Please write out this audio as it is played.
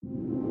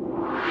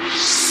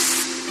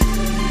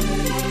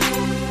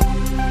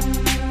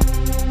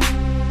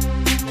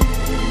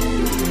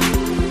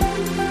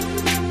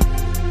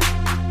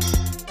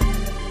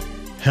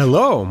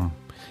Hello,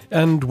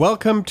 and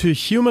welcome to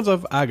Humans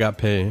of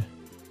Agape.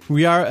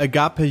 We are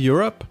Agape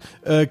Europe,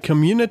 a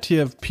community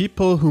of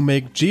people who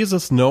make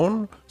Jesus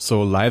known,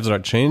 so lives are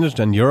changed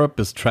and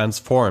Europe is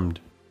transformed.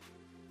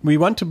 We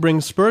want to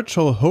bring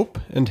spiritual hope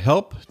and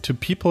help to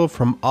people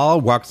from all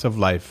walks of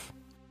life.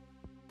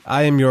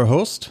 I am your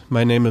host.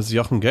 My name is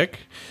Jochen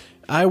Geck.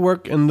 I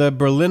work in the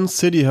Berlin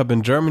City Hub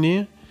in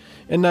Germany,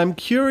 and I'm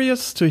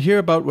curious to hear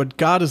about what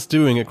God is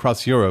doing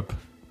across Europe.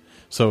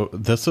 So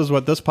this is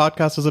what this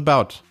podcast is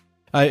about.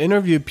 I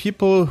interview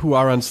people who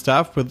are on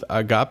staff with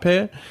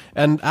Agape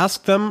and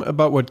ask them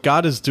about what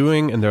God is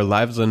doing in their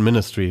lives and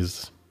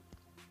ministries.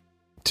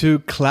 To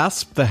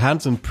clasp the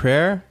hands in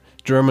prayer,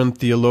 German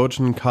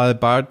theologian Karl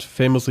Barth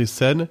famously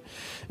said,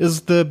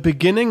 is the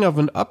beginning of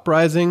an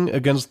uprising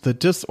against the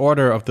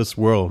disorder of this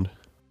world.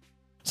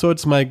 So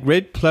it's my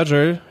great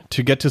pleasure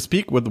to get to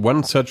speak with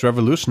one such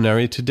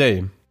revolutionary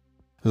today,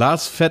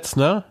 Lars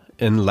Fetzner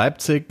in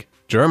Leipzig,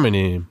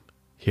 Germany.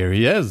 Here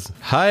he is.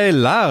 Hi,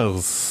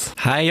 Lars.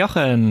 Hi,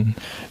 Jochen.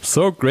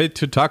 So great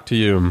to talk to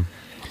you.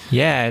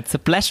 Yeah, it's a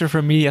pleasure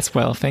for me as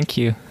well. Thank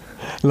you.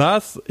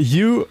 Lars,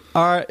 you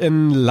are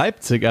in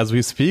Leipzig as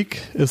we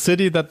speak, a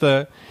city that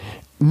the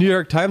New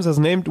York Times has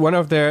named one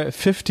of their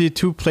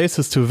 52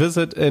 places to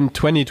visit in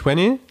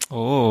 2020.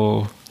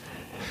 Oh.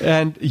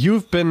 And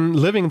you've been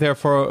living there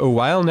for a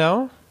while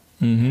now.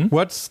 Mm-hmm.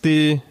 What's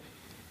the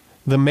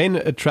main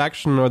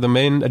attraction or the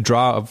main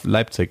draw of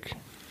Leipzig?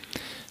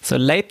 So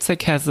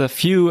Leipzig has a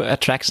few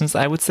attractions,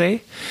 I would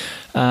say.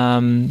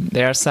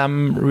 There are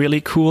some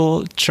really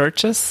cool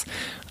churches,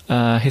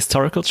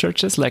 historical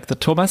churches, like the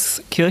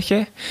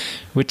Thomaskirche,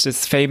 which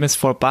is famous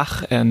for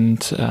Bach. And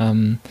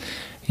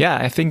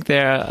I think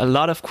there are a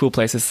lot of cool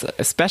places,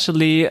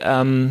 especially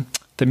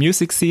the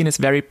music scene is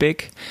very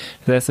big.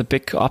 There's a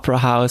big opera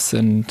house,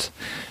 and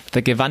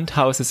the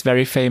Gewandhaus is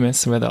very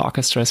famous where the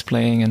orchestra is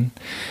playing.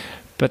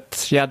 But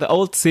the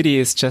old city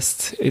is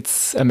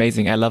it's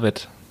amazing. I love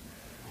it.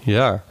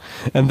 Yeah.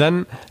 And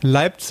then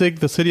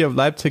Leipzig, the city of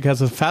Leipzig,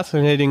 has a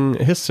fascinating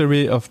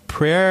history of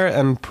prayer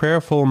and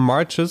prayerful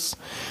marches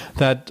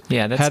that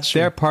had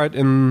their part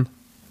in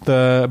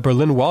the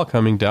Berlin Wall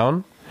coming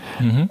down.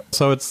 Mm-hmm.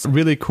 So it's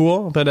really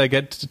cool that I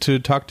get to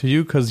talk to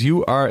you because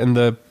you are in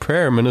the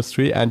prayer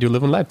ministry and you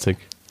live in Leipzig.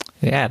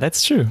 Yeah,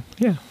 that's true.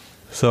 Yeah.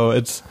 So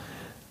it's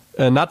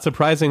not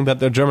surprising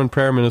that the German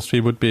prayer ministry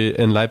would be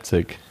in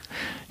Leipzig.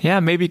 Yeah,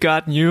 maybe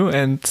God knew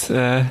and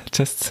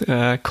just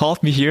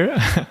called me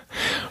here.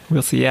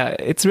 We'll see. Yeah,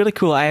 it's really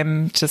cool.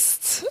 I'm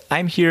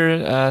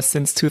here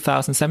since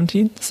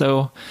 2017,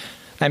 so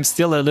I'm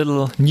still a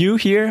little new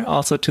here,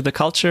 also to the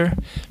culture,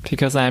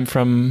 because I'm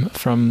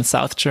from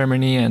South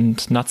Germany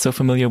and not so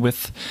familiar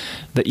with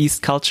the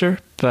East culture.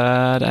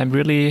 But I'm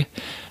really,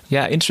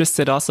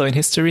 interested also in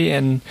history,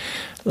 and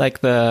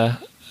like the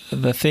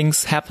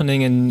things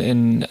happening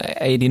in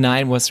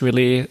 89 was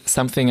really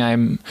something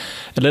I'm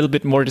a little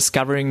bit more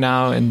discovering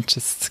now, and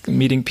just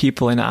meeting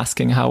people and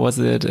asking how was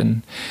it,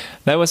 and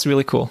that was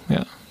really cool.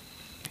 Yeah.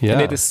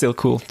 And it is still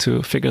cool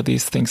to figure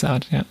these things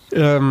out. Yeah.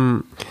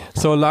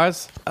 So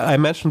Lars, I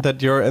mentioned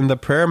that you're in the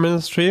prayer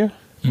ministry.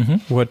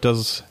 Mm-hmm. What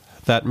does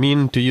that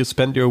mean? Do you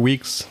spend your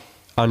weeks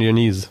on your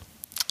knees?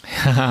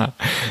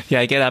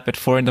 I get up at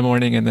 4 a.m.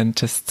 and then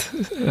just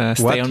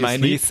stay on my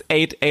knees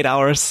 8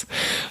 hours.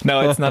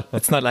 No, it's not.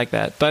 It's not like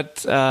that.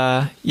 But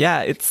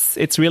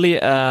it's really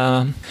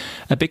a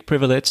big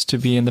privilege to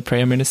be in the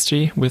prayer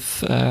ministry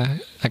with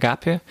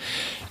Agape,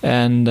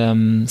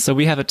 and so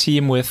we have a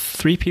team with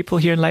 3 people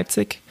here in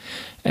Leipzig,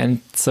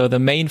 and so the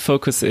main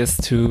focus is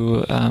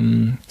to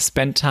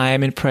spend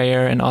time in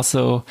prayer and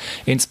also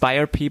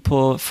inspire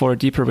people for a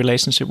deeper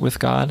relationship with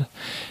God.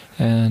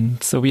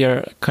 And so we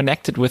are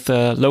connected with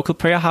a local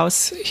prayer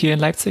house here in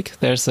Leipzig.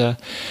 There's a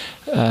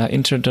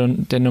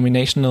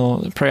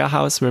interdenominational prayer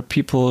house where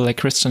people, like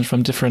Christians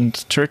from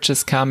different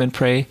churches, come and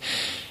pray.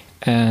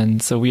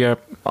 And so we are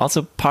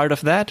also part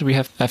of that. We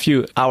have a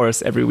few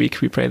hours every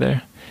week we pray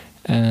there.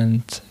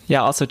 And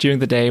also during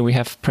the day we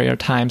have prayer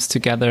times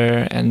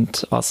together.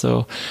 And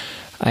also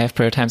I have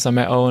prayer times on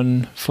my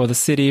own for the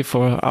city,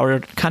 for our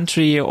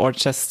country, or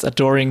just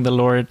adoring the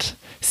Lord,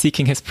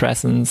 seeking his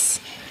presence.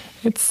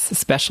 It's a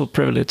special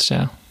privilege,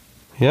 yeah.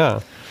 Yeah.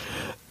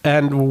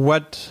 And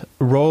what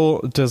role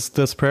does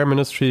this prayer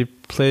ministry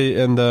play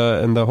in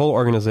the whole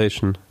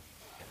organization?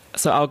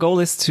 So our goal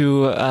is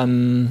to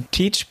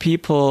teach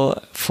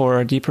people for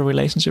a deeper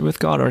relationship with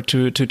God, or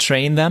to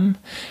train them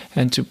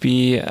and to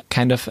be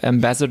kind of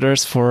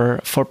ambassadors for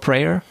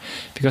prayer,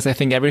 because I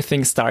think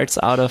everything starts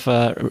out of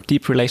a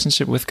deep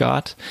relationship with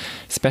God,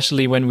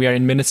 especially when we are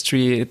in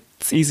ministry.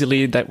 It's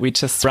easily that we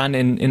just run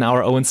in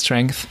our own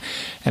strength,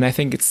 and I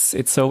think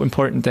it's so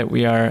important that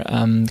we are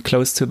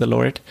close to the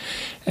Lord.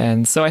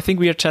 And so I think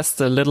we are just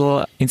a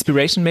little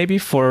inspiration maybe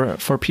for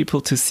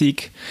people to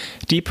seek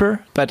deeper,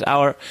 but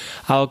our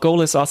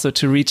goal is also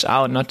to reach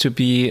out, not to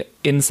be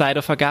inside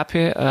of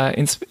Agape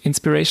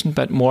inspiration,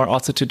 but more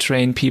also to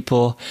train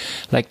people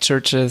like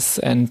churches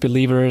and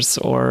believers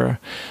or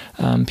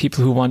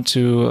people who want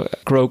to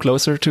grow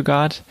closer to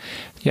God.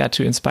 Yeah,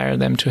 to inspire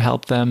them, to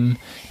help them,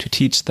 to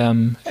teach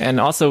them. And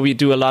also we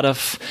do a lot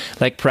of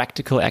like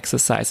practical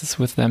exercises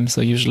with them.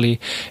 So usually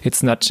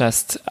it's not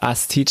just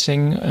us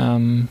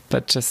teaching,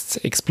 but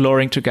just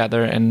exploring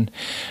together and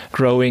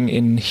growing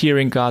in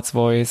hearing God's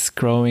voice,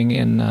 growing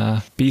in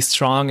be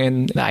strong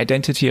in the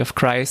identity of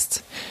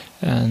Christ.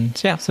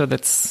 And yeah, so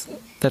that's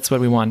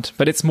what we want.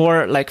 But it's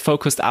more like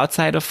focused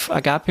outside of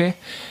Agape.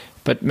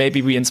 But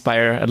maybe we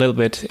inspire a little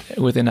bit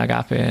within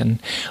Agape. And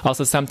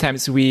also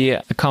sometimes we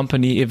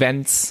accompany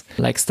events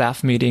like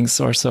staff meetings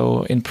or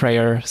so in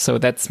prayer. So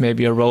that's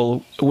maybe a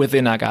role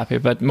within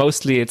Agape. But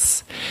mostly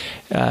it's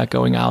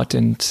going out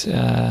and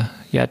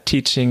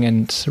teaching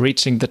and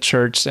reaching the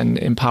church and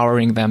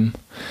empowering them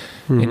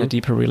in a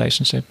deeper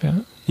relationship.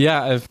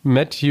 Yeah, I've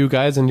met you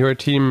guys and your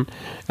team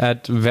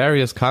at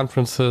various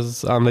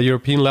conferences on the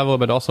European level,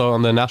 but also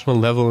on the national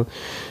level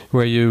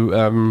where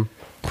you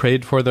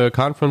prayed for the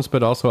conference,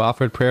 but also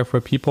offered prayer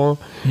for people.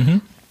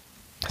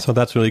 So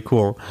that's really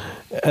cool.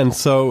 And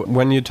so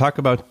when you talk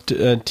about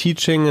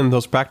teaching and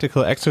those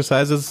practical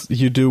exercises,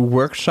 you do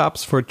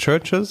workshops for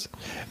churches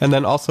and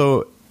then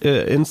also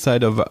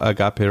inside of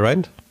Agape,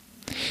 right?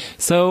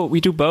 So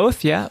we do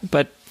both, yeah,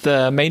 but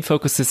the main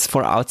focus is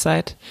for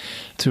outside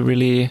to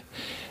really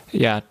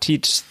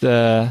teach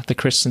the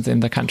Christians in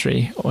the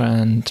country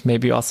and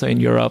maybe also in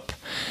Europe.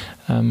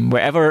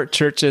 Wherever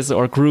churches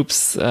or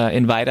groups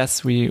invite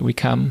us, we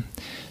come.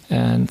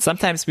 And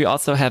sometimes we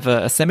also have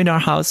a seminar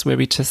house where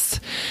we just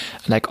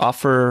like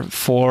offer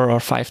 4 or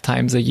 5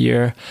 times a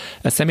year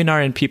a seminar,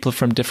 and people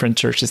from different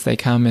churches, they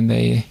come and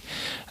they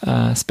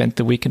spend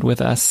the weekend with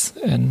us.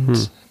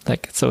 And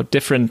so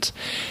different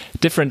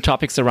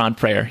topics around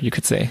prayer, you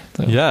could say.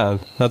 So. Yeah,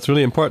 that's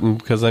really important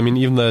because, I mean,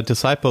 even the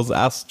disciples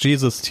asked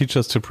Jesus, teach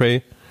us to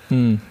pray.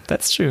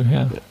 That's true,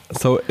 yeah.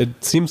 So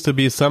it seems to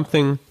be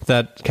something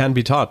that can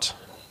be taught.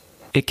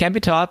 It can be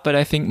taught, but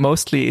I think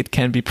mostly it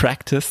can be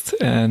practiced.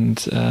 And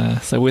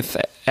so with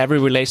every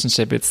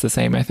relationship, it's the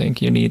same. I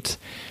think you need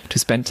to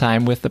spend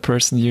time with the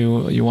person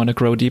you want to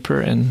grow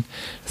deeper, and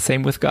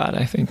same with God,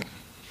 I think.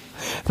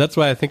 That's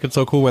why I think it's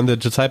so cool when the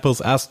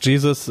disciples asked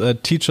Jesus,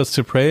 teach us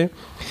to pray.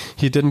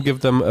 He didn't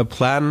give them a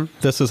plan.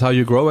 This is how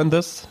you grow in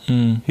this.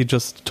 He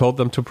just told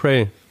them to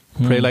pray.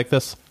 Pray like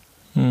this.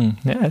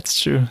 Yeah,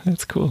 it's true.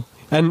 It's cool.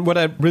 And what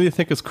I really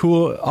think is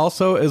cool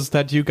also is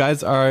that you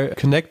guys are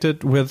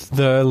connected with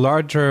the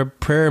larger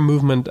prayer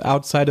movement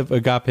outside of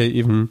Agape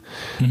even.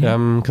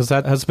 Because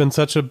that has been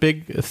such a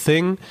big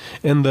thing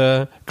in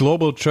the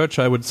global church,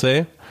 I would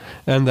say.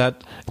 And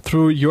that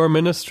through your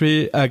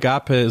ministry,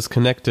 Agape is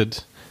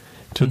connected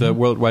to the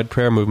worldwide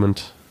prayer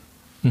movement.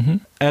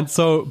 And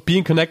so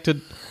being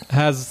connected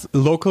has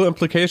local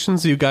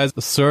implications. You guys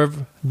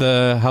serve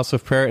the House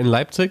of Prayer in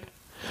Leipzig,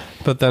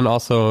 but then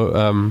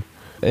also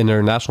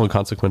international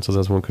consequences,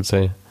 as one could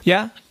say.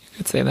 Yeah, you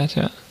could say that,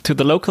 yeah. To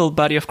the local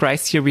body of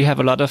Christ here, we have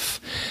a lot of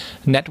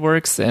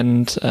networks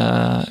and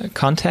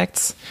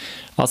contacts,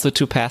 also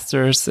to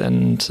pastors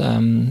and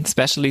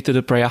especially to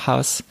the prayer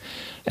house.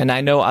 And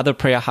I know other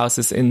prayer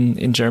houses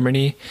in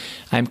Germany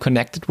I'm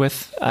connected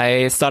with.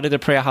 I started a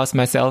prayer house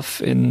myself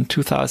in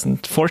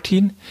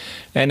 2014,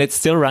 and it's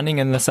still running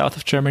in the south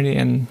of Germany.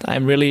 And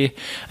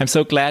I'm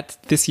so glad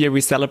this year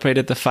we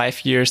celebrated the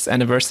 5 years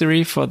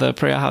anniversary for the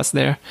prayer house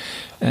there.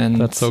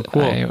 And that's so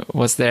cool. I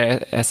was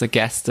there as a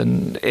guest,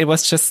 and it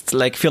was just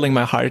like filling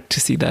my heart to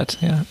see that.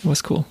 Yeah, it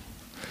was cool.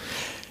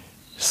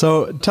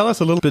 So tell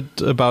us a little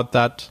bit about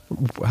that.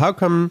 How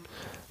come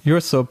you're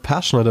so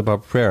passionate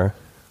about prayer?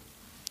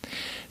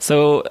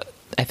 So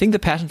I think the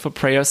passion for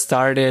prayer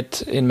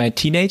started in my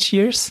teenage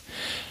years.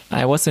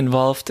 I was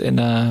involved in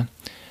a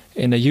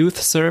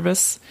youth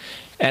service,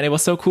 and it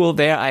was so cool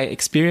there. I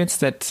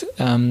experienced that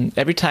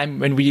every time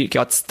when we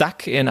got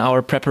stuck in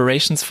our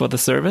preparations for the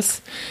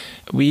service,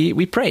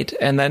 we prayed,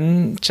 and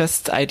then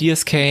just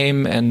ideas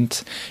came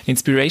and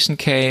inspiration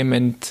came,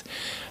 and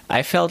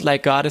I felt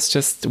like God is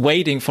just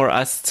waiting for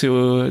us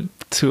to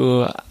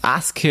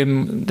ask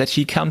him that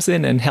he comes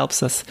in and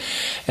helps us.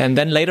 And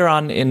then later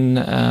on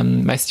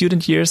in my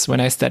student years, when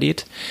I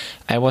studied,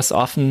 I was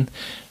often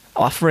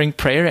offering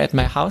prayer at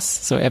my house.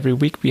 So every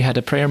week we had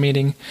a prayer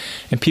meeting,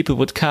 and people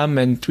would come,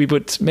 and we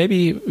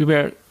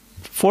were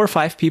 4 or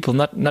 5 people,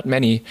 not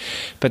many,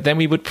 but then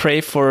we would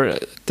pray for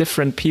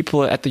different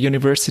people at the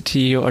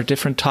university or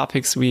different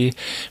topics we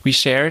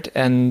shared.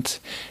 And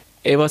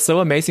it was so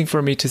amazing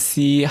for me to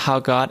see how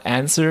God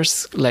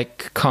answers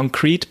like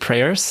concrete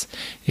prayers.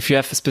 If you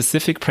have a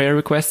specific prayer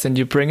request and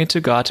you bring it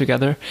to God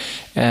together,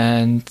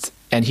 and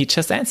he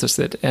just answers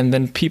it. And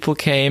then people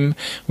came,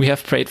 we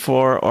have prayed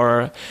for,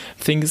 or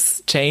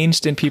things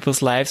changed in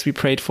people's lives we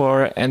prayed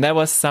for. And that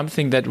was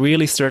something that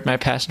really stirred my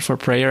passion for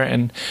prayer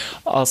and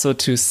also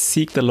to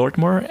seek the Lord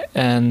more.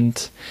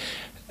 And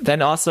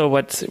then also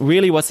what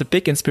really was a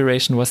big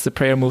inspiration was the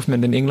prayer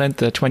movement in England,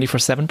 the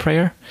 24/7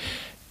 prayer.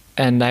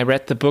 And I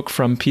read the book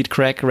from Pete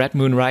Craig, Red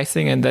Moon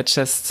Rising, and that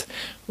just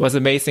was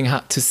amazing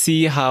to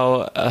see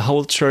how a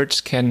whole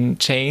church can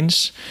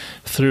change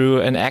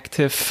through an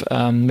active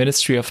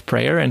ministry of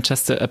prayer and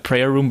just a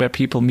prayer room where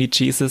people meet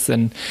Jesus,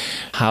 and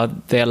how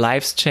their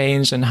lives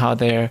change and how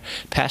their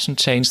passion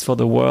changed for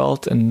the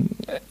world. And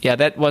yeah,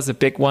 that was a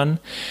big one.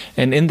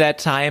 And in that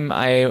time,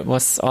 I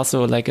was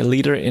also like a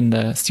leader in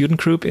the student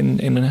group in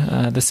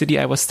the city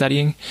I was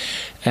studying.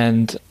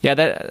 And yeah,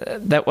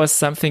 that was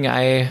something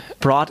I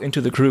brought into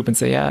the group and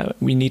say, yeah,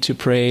 we need to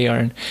pray.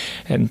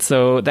 And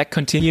so that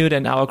continued,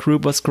 and our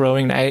group was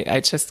growing. I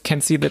just can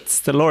see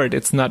that's the Lord.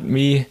 It's not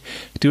me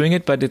doing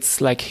it, but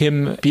it's like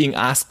Him being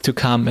asked to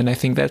come. And I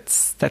think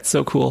that's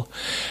so cool.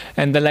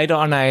 And then later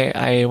on,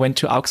 I went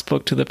to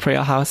Augsburg to the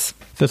prayer house.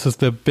 This is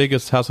the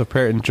biggest house of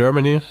prayer in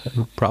Germany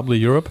and probably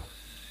Europe.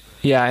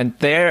 Yeah, and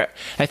there,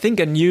 I think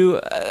a new...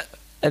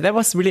 that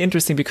was really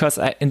interesting because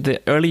in the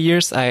early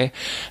years, I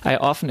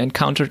often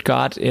encountered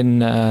God in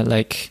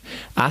like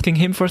asking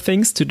Him for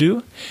things to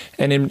do.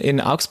 And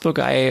in Augsburg,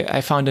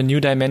 I found a new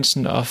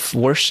dimension of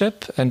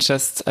worship and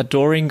just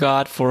adoring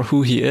God for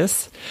who He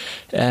is.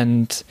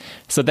 And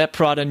so that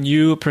brought a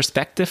new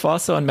perspective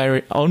also on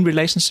my own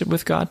relationship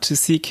with God, to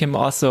seek Him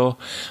also,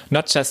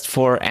 not just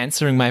for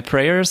answering my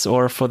prayers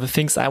or for the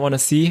things I want to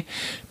see,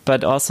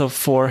 but also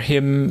for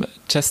Him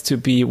just to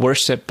be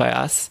worshipped by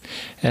us,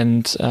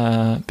 and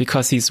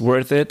because He's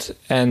worth it.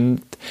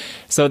 And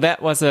so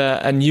that was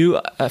a new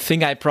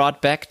thing I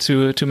brought back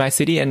to my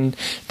city. And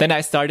then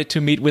I started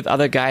to meet with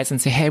other guys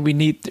and say, hey, we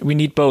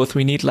need both.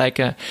 We need like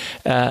a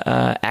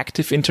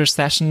active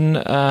intercession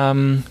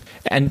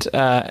and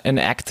an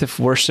active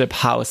worship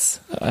house.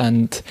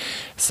 And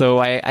so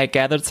I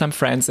gathered some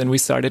friends and we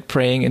started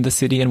praying in the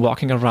city and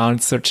walking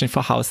around searching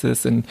for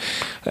houses. And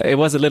it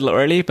was a little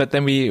early, but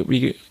then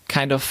we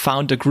kind of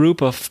found a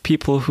group of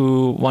people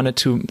who wanted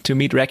to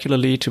meet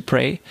regularly to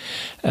pray.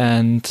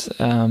 And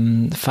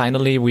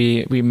finally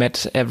we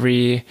met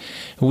every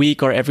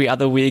week or every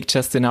other week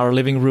just in our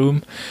living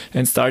room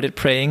and started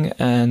praying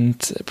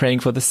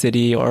for the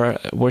city or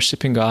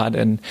worshiping God.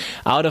 And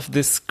out of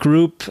this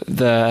group,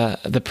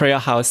 the prayer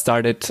house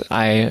started.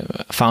 I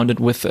founded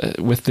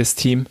with this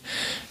team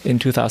in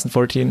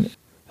 2014.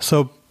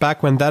 So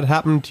back when that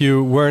happened,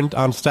 you weren't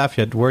on staff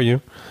yet, were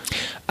you?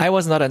 I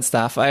was not on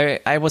staff.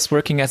 I was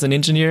working as an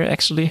engineer,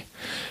 actually.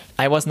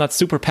 I was not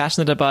super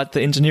passionate about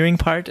the engineering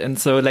part. And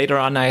so later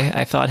on,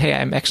 I thought, hey,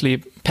 I'm actually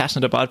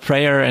passionate about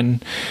prayer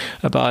and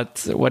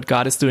about what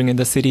God is doing in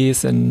the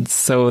cities. And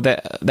so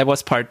that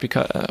was part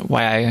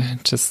why I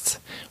just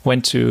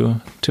went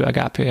to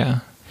Agape, yeah.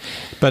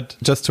 But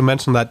just to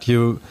mention that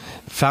you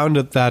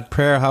founded that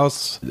prayer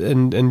house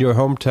in your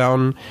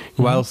hometown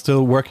while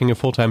still working a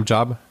full-time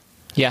job.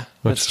 Yeah,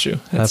 that's true.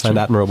 I find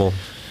admirable.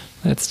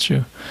 That's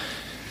true.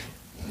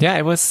 Yeah,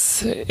 it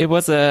was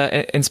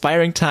a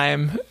inspiring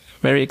time,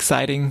 very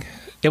exciting.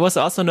 It was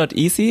also not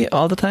easy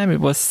all the time. It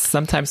was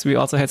sometimes we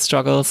also had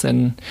struggles,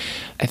 and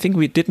I think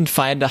we didn't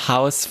find a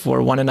house for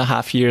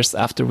 1.5 years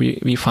after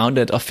we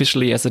founded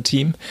officially as a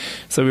team.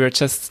 So we were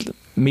just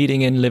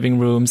meeting in living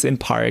rooms, in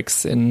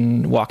parks,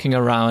 and walking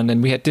around,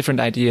 and we had different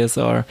ideas,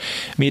 or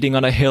meeting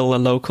on a hill, a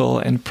local,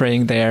 and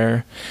praying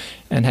there,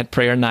 and had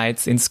prayer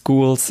nights in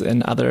schools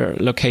and other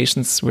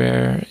locations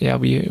where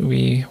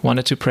we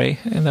wanted to pray.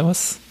 And that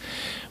was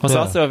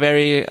also a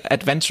very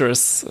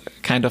adventurous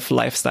kind of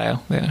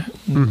lifestyle there.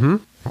 Mm-hmm.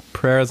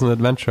 Prayer is an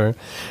adventure.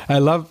 I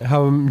love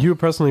how you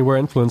personally were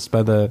influenced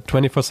by the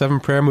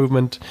 24/7 prayer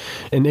movement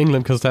in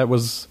England, because that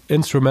was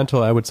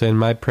instrumental, I would say, in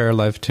my prayer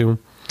life too.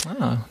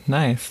 Oh,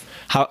 nice.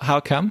 How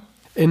come?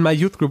 In my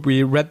youth group,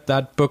 we read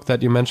that book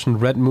that you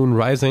mentioned, Red Moon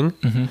Rising.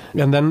 Mm-hmm.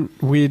 And then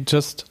we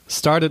just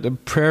started a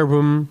prayer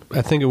room.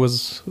 I think it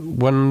was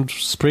one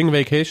spring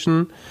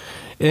vacation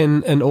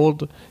in an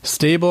old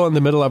stable in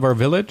the middle of our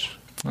village.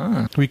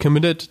 Ah. We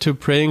committed to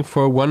praying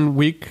for 1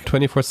 week,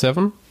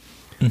 24/7.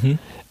 Mm-hmm.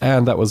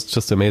 And that was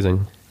just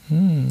amazing.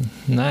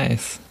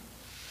 Nice.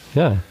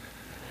 Yeah.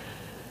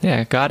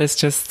 Yeah, God is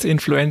just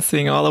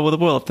influencing all over the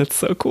world. That's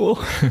so cool.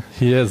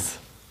 He is.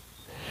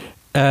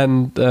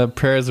 And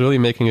prayer is really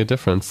making a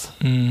difference.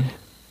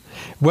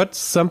 What's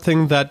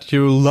something that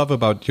you love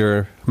about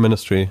your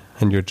ministry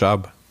and your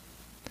job?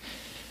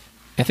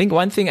 I think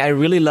one thing I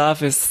really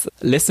love is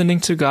listening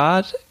to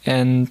God,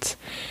 and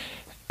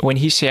when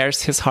He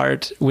shares His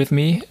heart with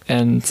me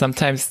and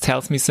sometimes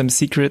tells me some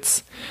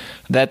secrets,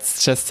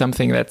 that's just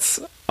something that's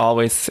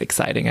always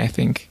exciting, I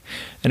think.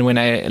 And when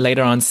I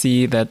later on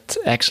see that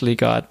actually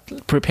God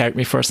prepared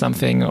me for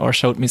something, or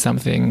showed me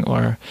something,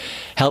 or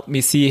helped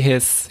me see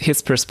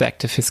His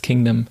perspective, His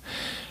kingdom.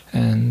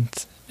 And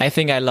I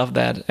think I love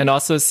that. And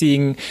also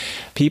seeing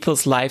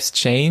people's lives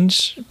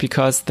change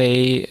because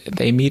they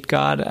meet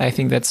God. I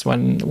think that's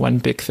one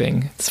big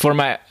thing. It's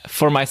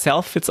for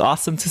myself, it's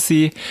awesome to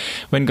see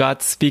when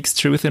God speaks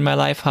truth in my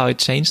life, how it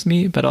changed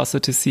me, but also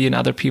to see in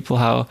other people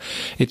how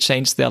it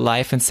changed their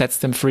life and sets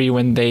them free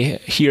when they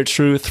hear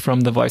truth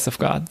from the voice of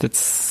God.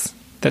 That's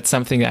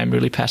something I'm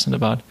really passionate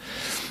about.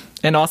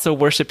 And also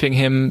worshiping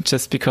Him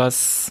just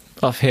because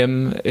of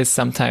Him is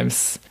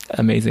sometimes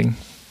amazing.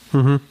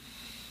 Mm-hmm.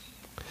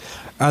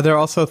 Are there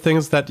also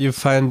things that you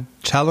find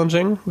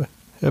challenging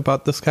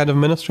about this kind of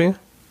ministry?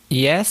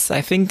 Yes,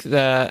 I think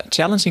the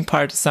challenging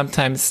part is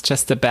sometimes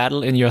just the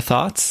battle in your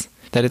thoughts,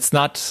 that it's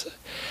not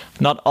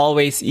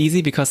always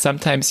easy, because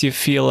sometimes you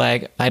feel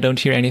like I don't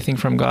hear anything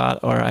from God,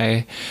 or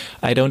I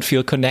don't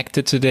feel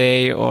connected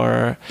today,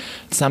 or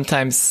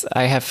sometimes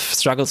I have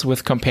struggles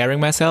with comparing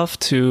myself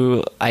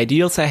to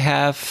ideals I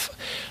have,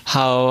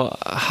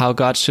 how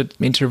God should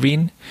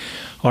intervene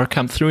or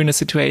come through in a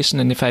situation.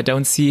 And if I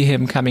don't see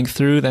him coming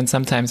through, then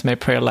sometimes my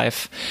prayer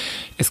life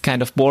is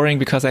kind of boring,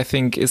 because I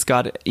think, is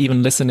God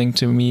even listening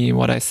to me,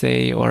 what I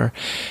say, or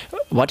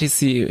what does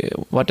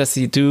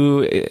he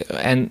do?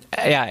 And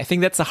yeah, I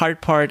think that's the hard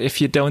part,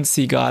 if you don't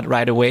see God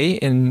right away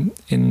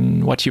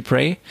in what you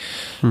pray.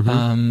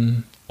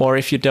 Or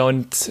if you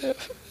don't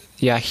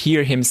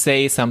hear him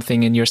say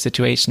something in your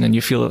situation and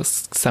you feel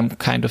some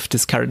kind of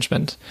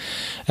discouragement.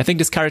 I think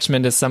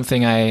discouragement is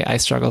something I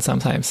struggle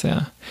sometimes,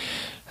 yeah.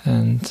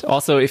 And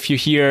also, if you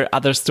hear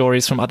other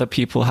stories from other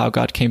people, how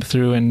God came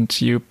through, and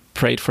you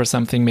prayed for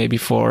something maybe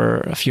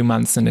for a few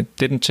months and it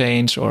didn't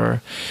change, or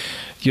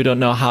you don't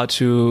know how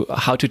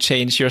to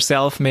change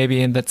yourself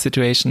maybe in that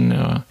situation.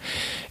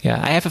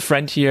 I have a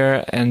friend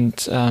here, and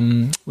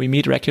we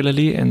meet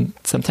regularly, and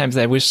sometimes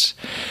I wish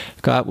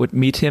God would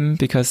meet him,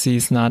 because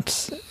he's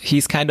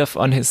kind of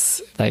on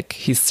his, like,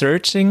 he's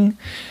searching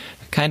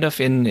kind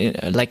of in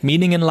like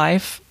meaning in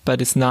life,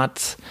 but it's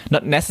not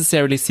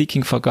necessarily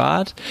seeking for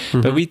God.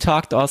 But we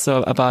talked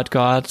also about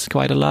God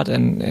quite a lot,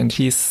 and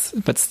he's,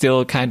 but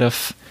still kind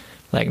of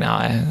like, no,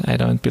 I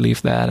don't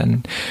believe that.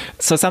 And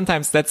so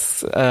sometimes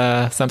that's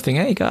something,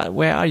 hey, God,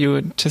 where are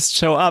you? Just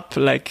show up,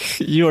 like,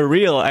 you're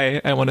real.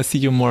 I want to see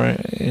you more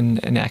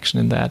in action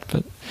in that.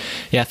 But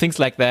yeah, things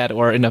like that,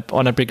 or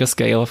on a bigger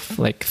scale of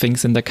like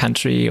things in the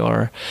country,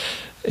 or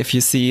if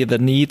you see the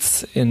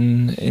needs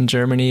in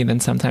Germany, then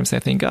sometimes I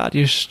think, God,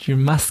 you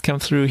must come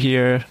through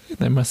here.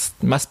 There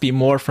must be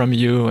more from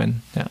you.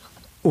 And yeah.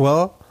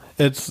 Well,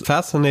 it's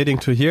fascinating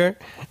to hear,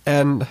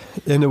 and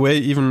in a way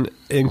even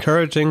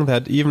encouraging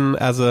that even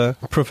as a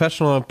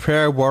professional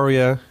prayer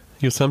warrior,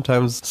 you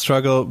sometimes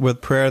struggle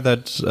with prayer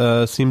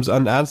that seems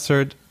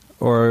unanswered,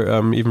 or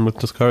even with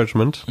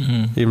discouragement,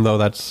 even though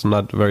that's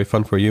not very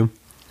fun for you.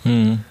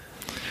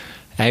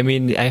 I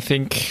mean, I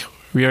think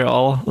we are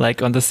all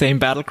like on the same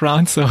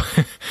battleground, so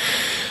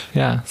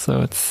yeah,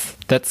 so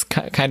that's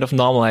kind of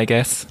normal, I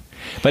guess.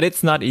 But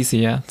it's not easy,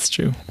 yeah, it's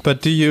true.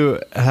 But do you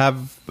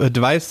have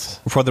advice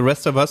for the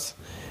rest of us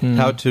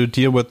how to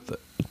deal with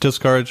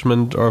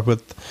discouragement or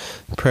with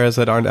prayers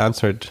that aren't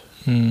answered?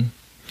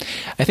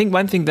 I think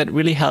one thing that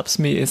really helps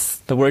me is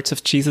the words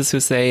of Jesus, who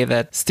say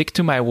that stick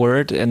to my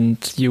word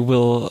and you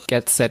will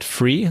get set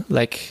free.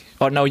 Like,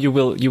 or no, you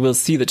will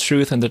see the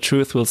truth and the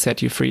truth will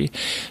set you free.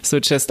 So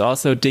just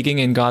also digging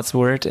in God's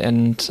word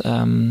and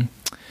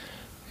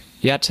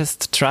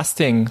just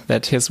trusting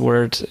that his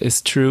word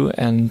is true,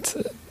 and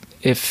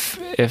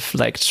if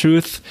like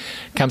truth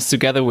comes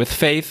together with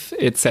faith,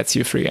 it sets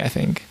you free, I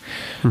think.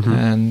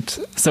 And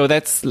so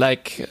that's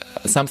like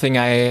something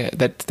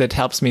that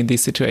helps me in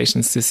these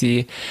situations, to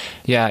see,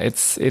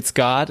 it's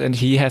God, and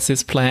he has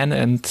his plan,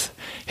 and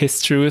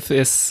his truth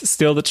is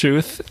still the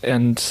truth.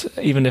 And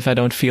even if I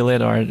don't feel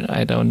it, or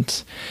I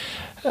don't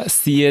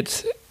see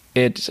it,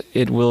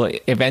 it will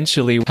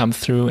eventually come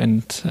through.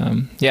 And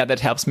that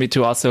helps me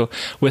to also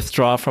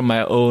withdraw from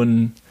my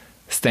own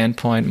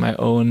standpoint, my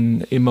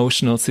own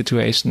emotional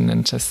situation,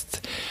 and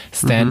just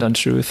stand on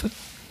truth.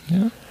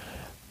 Yeah.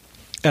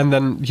 And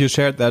then you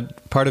shared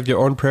that part of your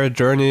own prayer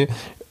journey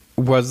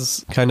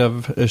was kind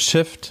of a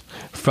shift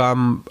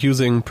from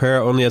using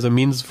prayer only as a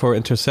means for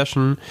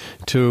intercession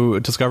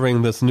to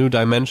discovering this new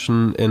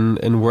dimension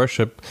in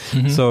worship.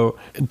 So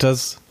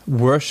does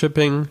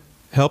worshiping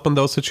help in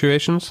those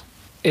situations?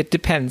 It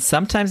depends.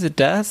 Sometimes it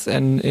does,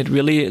 and it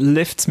really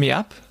lifts me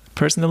up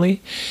personally.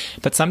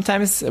 But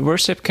sometimes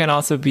worship can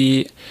also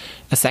be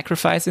a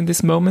sacrifice in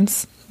these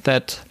moments,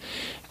 that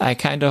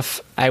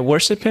I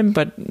worship him,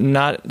 but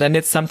then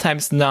it's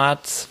sometimes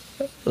not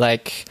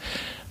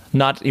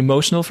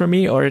emotional for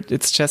me, or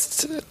it's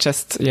just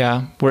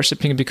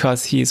worshiping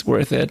because he's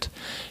worth it.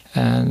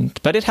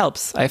 But it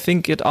helps. I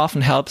think it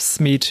often helps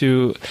me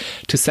to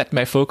set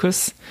my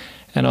focus,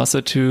 and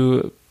also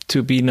to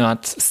be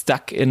not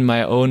stuck in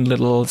my own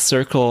little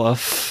circle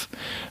of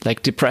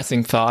like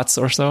depressing thoughts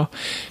or so.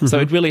 So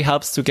it really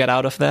helps to get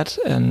out of that.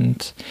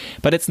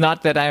 But it's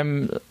not that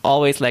I'm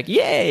always like,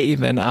 yay,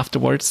 then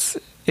afterwards.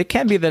 It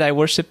can be that I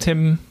worshipped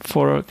him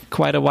for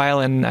quite a while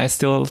and I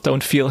still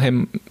don't feel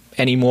him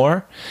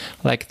anymore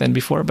like than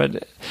before. But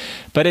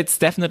it's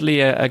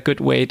definitely a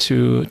good way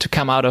to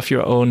come out of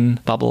your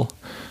own bubble.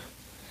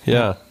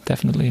 Yeah.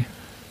 Definitely.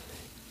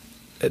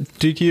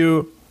 Did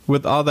you,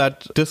 with all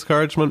that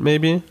discouragement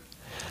maybe,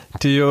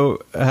 do you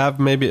have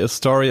maybe a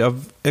story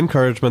of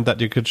encouragement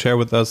that you could share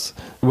with us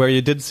where you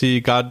did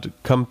see God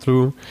come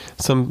through,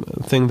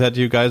 something that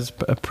you guys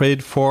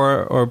prayed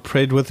for or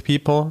prayed with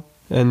people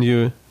and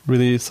you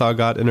really saw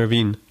God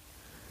intervene?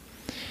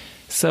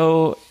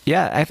 So,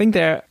 I think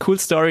there are cool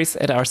stories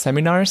at our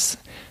seminars.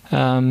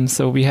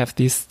 So we have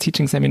these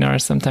teaching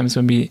seminars sometimes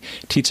when we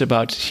teach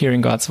about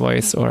hearing God's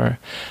voice, or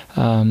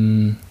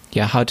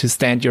how to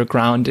stand your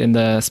ground in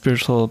the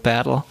spiritual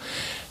battle.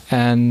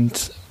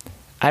 And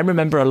I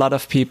remember a lot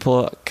of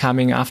people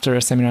coming after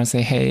a seminar and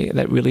say, "Hey,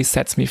 that really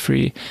sets me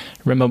free."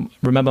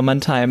 Remember one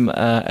time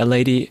a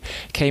lady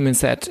came and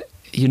said,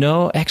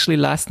 actually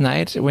last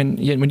night when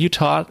you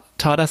taught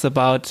us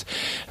about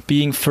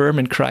being firm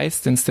in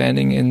Christ and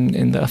standing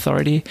in the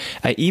authority,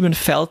 I even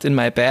felt in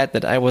my bed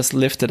that I was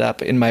lifted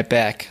up in my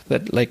back,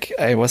 that like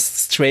I was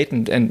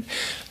straightened, and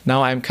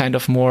now I'm kind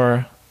of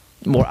more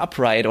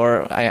upright,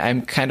 or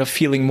I'm kind of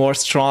feeling more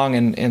strong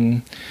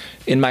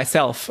in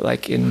myself,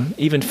 like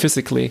even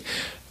physically.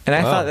 And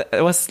I thought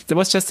it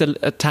was just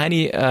a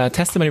tiny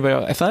testimony,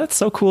 where I thought it's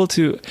so cool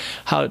to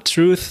how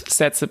truth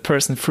sets a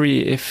person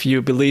free if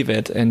you believe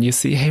it and you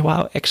see, hey,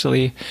 wow,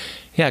 actually,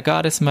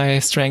 God is my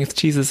strength,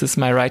 Jesus is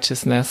my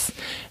righteousness.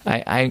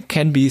 I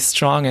can be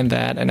strong in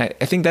that, and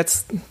I think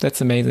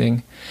that's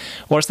amazing.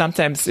 Or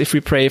sometimes if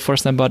we pray for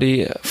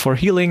somebody for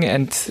healing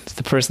and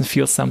the person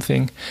feels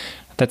something,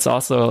 that's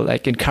also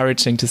like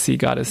encouraging to see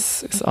God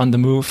is on the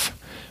move.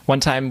 One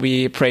time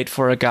we prayed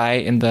for a guy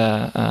in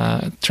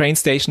the train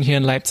station here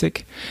in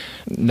Leipzig,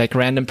 like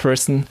random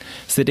person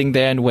sitting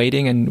there and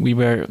waiting, and we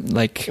were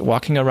like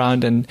walking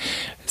around and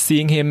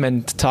seeing him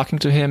and talking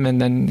to him,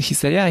 and then he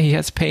said, he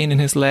has pain in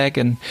his leg,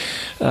 and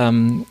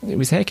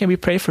we said, hey, can we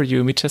pray for you?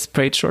 And we just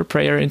prayed short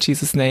prayer in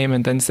Jesus' name,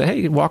 and then said,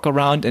 hey, walk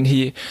around, and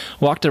he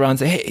walked around and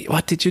said, hey,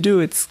 what did you do?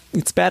 It's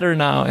better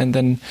now. And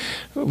then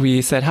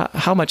we said,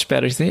 how much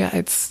better? He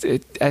said,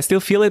 I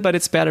still feel it, but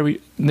it's better. And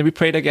then we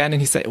prayed again,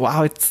 and he said,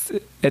 wow,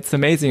 it's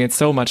amazing, it's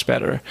so much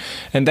better.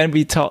 And then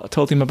we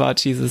told him about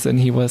Jesus, and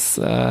he was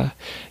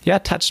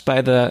touched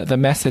by the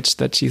message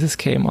that Jesus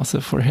came also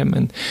for him.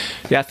 And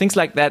things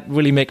like that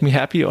really make me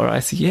happy, or I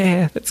see,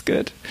 that's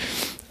good.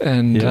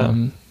 And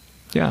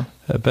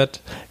I bet,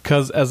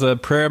 because as a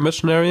prayer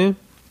missionary,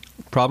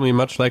 probably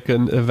much like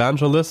an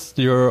evangelist,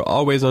 you're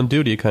always on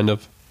duty, kind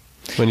of,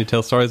 when you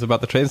tell stories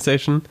about the train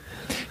station.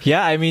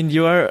 I mean,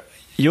 you're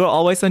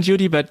always on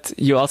duty, but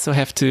you also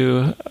have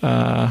to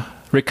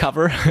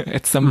recover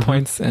at some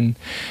points, and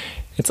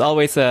it's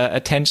always a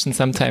tension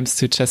sometimes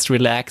to just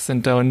relax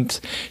and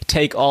don't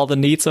take all the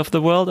needs of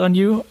the world on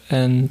you.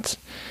 And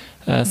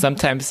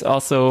sometimes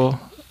also,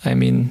 I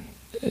mean,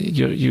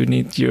 you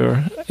need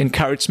your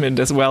encouragement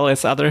as well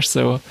as others.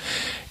 So,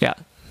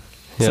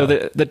 So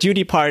the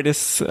duty part is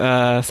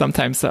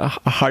sometimes a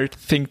hard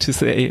thing to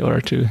say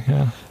or to,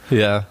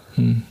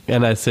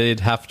 And I say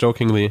it half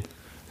jokingly.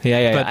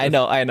 But I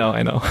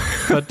know.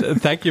 But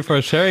thank you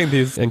for sharing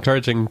these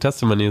encouraging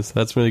testimonies.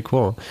 That's really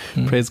cool.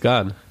 Praise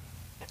God.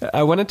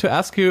 I wanted to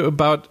ask you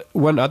about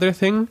one other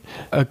thing,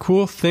 a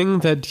cool thing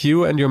that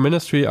you and your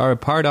ministry are a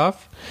part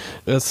of,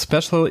 a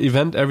special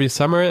event every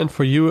summer, and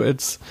for you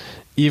it's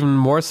even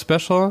more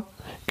special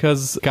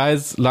because,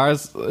 guys,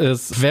 Lars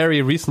is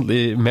very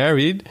recently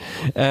married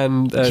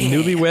and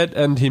newlywed,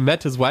 and he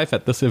met his wife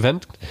at this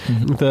event,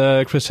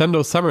 the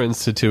Crescendo Summer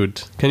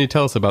Institute. Can you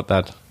tell us about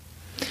that?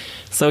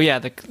 So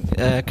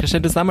the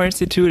Crescendo Summer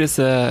Institute is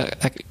a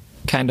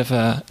kind of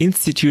a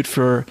institute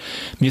for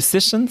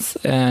musicians,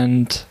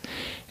 and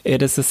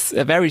it is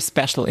a very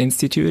special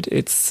institute.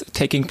 It's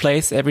taking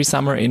place every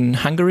summer in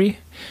Hungary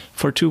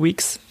for 2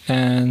 weeks.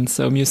 And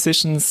so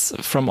musicians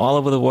from all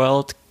over the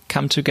world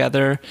come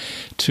together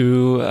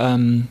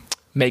to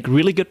make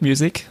really good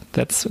music.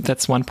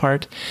 That's one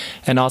part.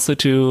 And also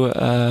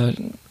to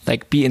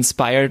be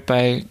inspired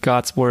by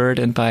God's word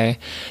and by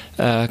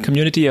a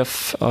community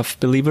of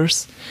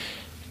believers.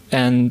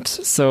 And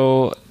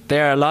so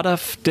there are a lot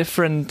of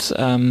different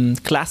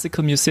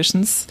classical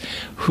musicians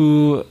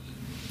who,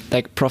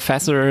 like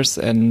professors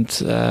and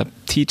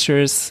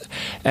teachers,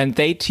 and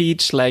they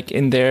teach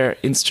in their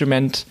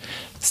instrument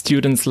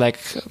students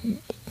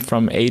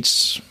from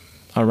age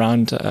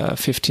around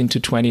 15 to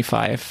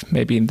 25,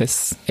 maybe in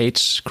this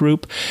age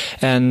group.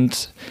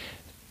 And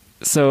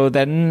so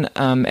then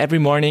every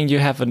morning you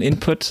have an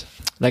input,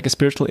 like a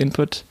spiritual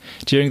input.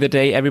 During the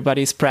day,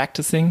 everybody's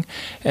practicing.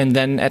 And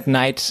then at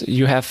night,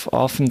 you have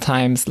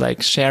oftentimes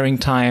sharing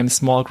time,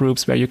 small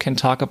groups where you can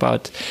talk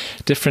about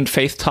different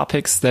faith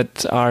topics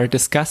that are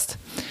discussed.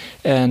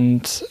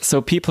 And so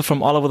people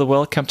from all over the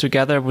world come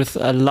together with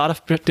a lot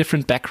of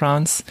different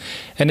backgrounds.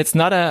 And it's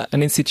not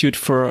an institute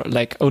for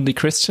only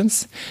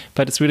Christians,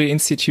 but it's really an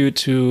institute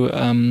to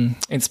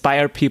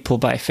inspire people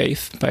by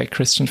faith, by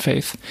Christian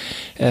faith.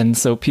 And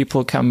so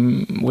people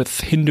come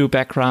with Hindu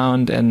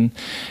background and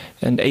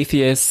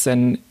atheists,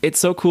 and it's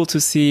so cool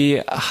to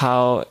see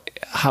how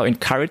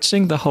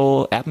encouraging the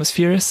whole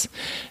atmosphere is.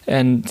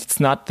 And it's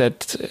not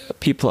that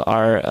people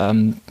are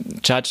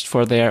judged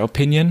for their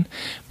opinion,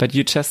 but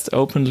you just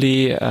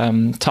openly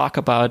talk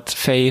about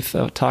faith,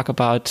 or talk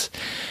about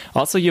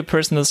also your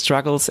personal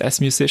struggles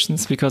as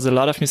musicians, because a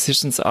lot of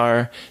musicians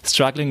are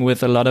struggling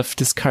with a lot of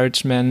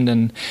discouragement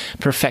and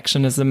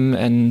perfectionism.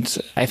 And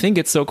I think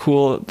it's so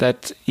cool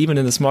that even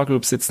in the small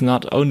groups, it's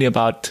not only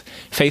about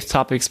faith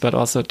topics, but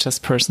also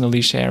just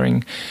personally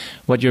sharing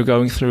what you're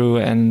going through,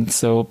 and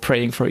so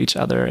praying for each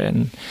other.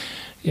 And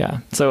yeah,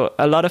 so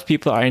a lot of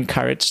people are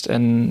encouraged,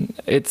 and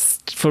it's,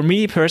 for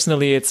me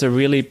personally, it's a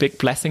really big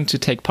blessing to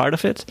take part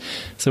of it.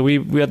 So we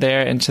are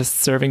there and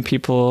just serving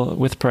people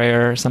with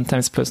prayer,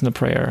 sometimes personal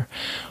prayer,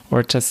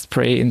 or just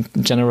pray in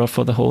general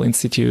for the whole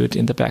institute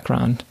in the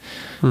background.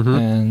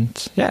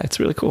 And yeah, it's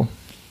really cool.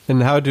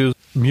 And how do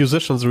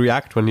musicians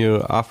react when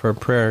you offer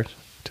prayer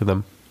to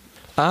them?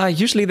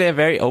 Usually they're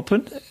very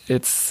open.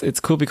 It's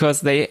cool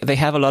because they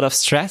have a lot of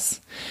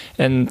stress,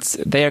 and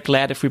they are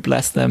glad if we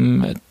bless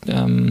them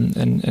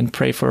and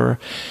pray for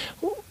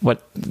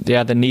what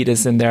the need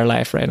is in their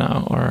life right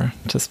now, or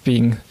just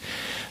being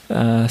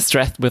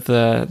stressed with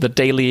the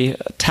daily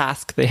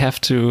task they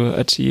have to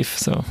achieve.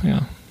 So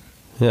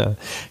yeah,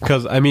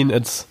 because I mean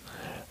it's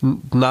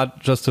not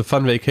just a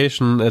fun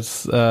vacation;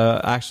 it's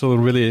actual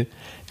really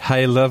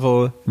high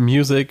level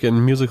music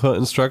and musical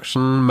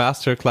instruction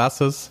master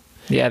classes.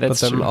 Yeah, that's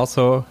true. But then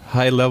also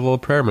high-level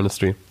prayer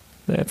ministry.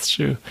 That's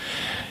true.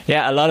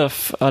 Yeah, a lot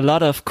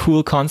of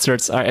cool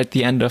concerts are at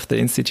the end of the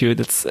institute.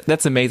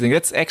 That's amazing.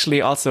 That's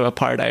actually also a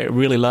part I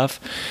really love,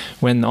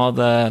 when all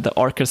the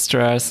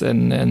orchestras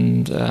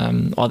and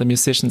all the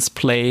musicians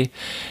play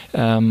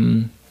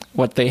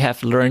what they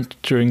have learned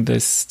during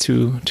this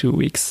two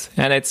weeks,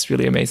 and it's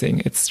really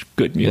amazing. It's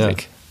good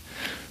music. Yeah.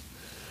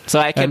 So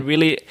I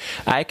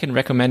can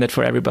recommend it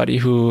for everybody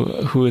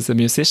who is a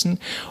musician.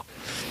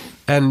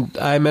 And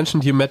I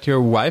mentioned you met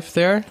your wife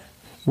there.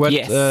 What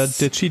yes.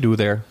 Did she do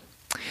there?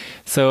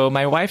 So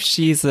my wife,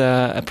 she's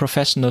a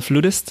professional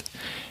flutist,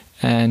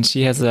 and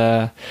she has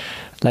a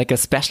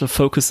special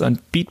focus on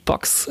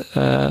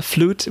beatbox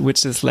flute,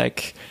 which is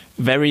like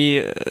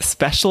very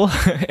special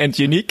and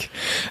unique,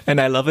 and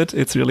I love it.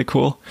 It's really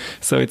cool.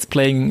 So it's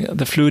playing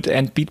the flute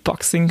and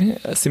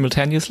beatboxing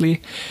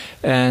simultaneously,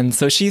 and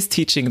so she's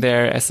teaching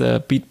there as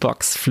a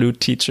beatbox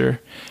flute teacher.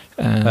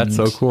 And that's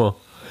so cool.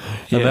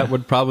 Yeah. And that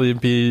would probably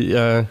be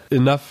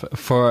enough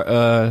for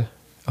a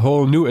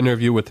whole new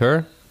interview with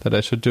her that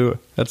I should do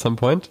at some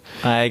point.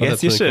 I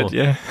guess you really should,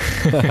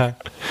 cool. Yeah.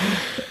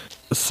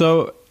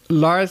 So,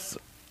 Lars,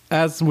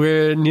 as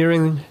we're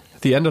nearing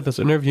the end of this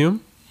interview,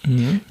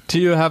 do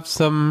you have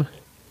some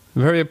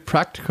very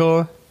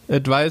practical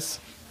advice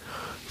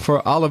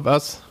for all of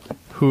us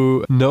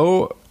who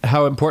know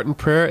how important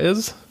prayer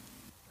is?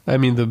 I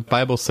mean, the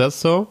Bible says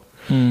so,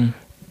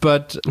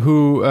 but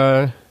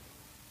who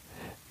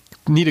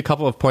need a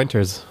couple of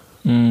pointers.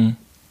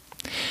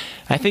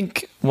 I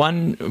think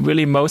one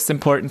really most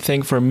important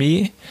thing for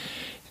me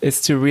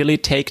is to really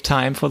take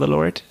time for the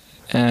Lord,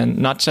 and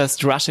not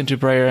just rush into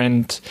prayer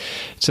and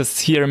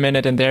just here a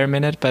minute and there a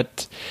minute.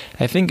 But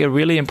I think a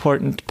really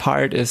important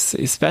part is,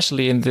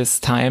 especially in this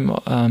time,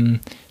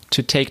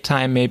 to take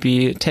time,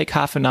 maybe take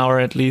half an hour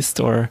at least,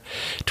 or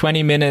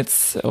 20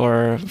 minutes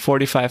or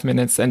 45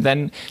 minutes, and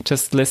then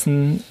just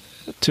listen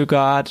to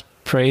God,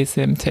 praise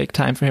Him, take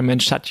time for Him,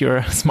 and shut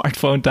your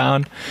smartphone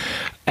down.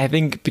 I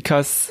think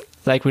because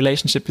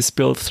relationship is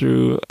built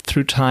through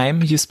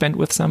time you spend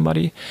with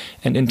somebody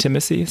and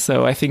intimacy.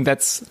 So I think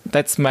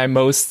that's my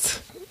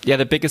most,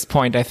 the biggest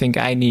point I think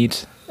I need,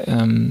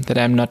 that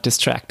I'm not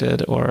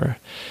distracted or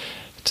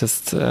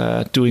just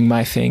doing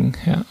my thing.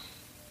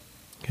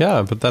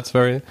 Yeah, but that's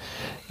a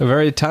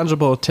very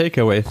tangible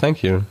takeaway.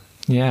 Thank you.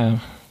 Yeah,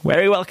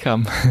 very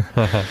welcome.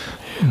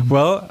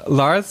 Well,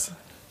 Lars,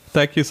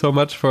 thank you so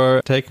much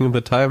for taking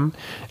the time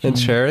and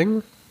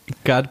sharing.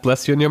 God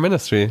bless you in your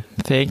ministry.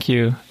 Thank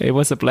you. It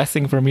was a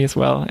blessing for me as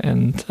well,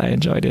 and I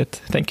enjoyed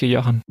it. Thank you,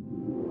 Jochen.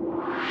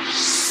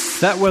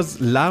 That was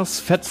Lars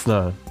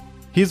Fetzner.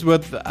 He's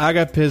with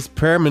Agape's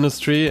prayer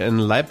ministry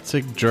in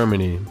Leipzig,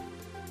 Germany.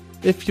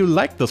 If you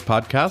like this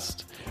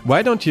podcast,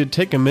 why don't you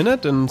take a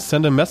minute and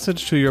send a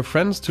message to your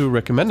friends to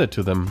recommend it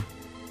to them?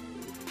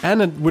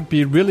 And it would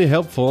be really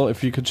helpful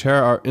if you could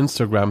share our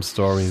Instagram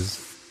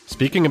stories.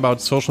 Speaking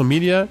about social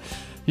media,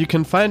 you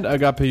can find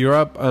Agape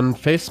Europe on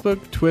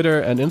Facebook, Twitter,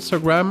 and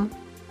Instagram,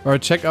 or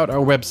check out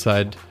our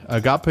website,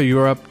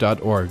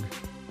 agapeeurope.org.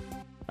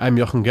 I'm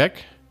Jochen Geck,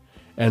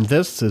 and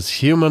this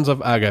is Humans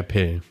of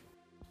Agape.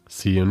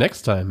 See you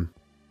next time.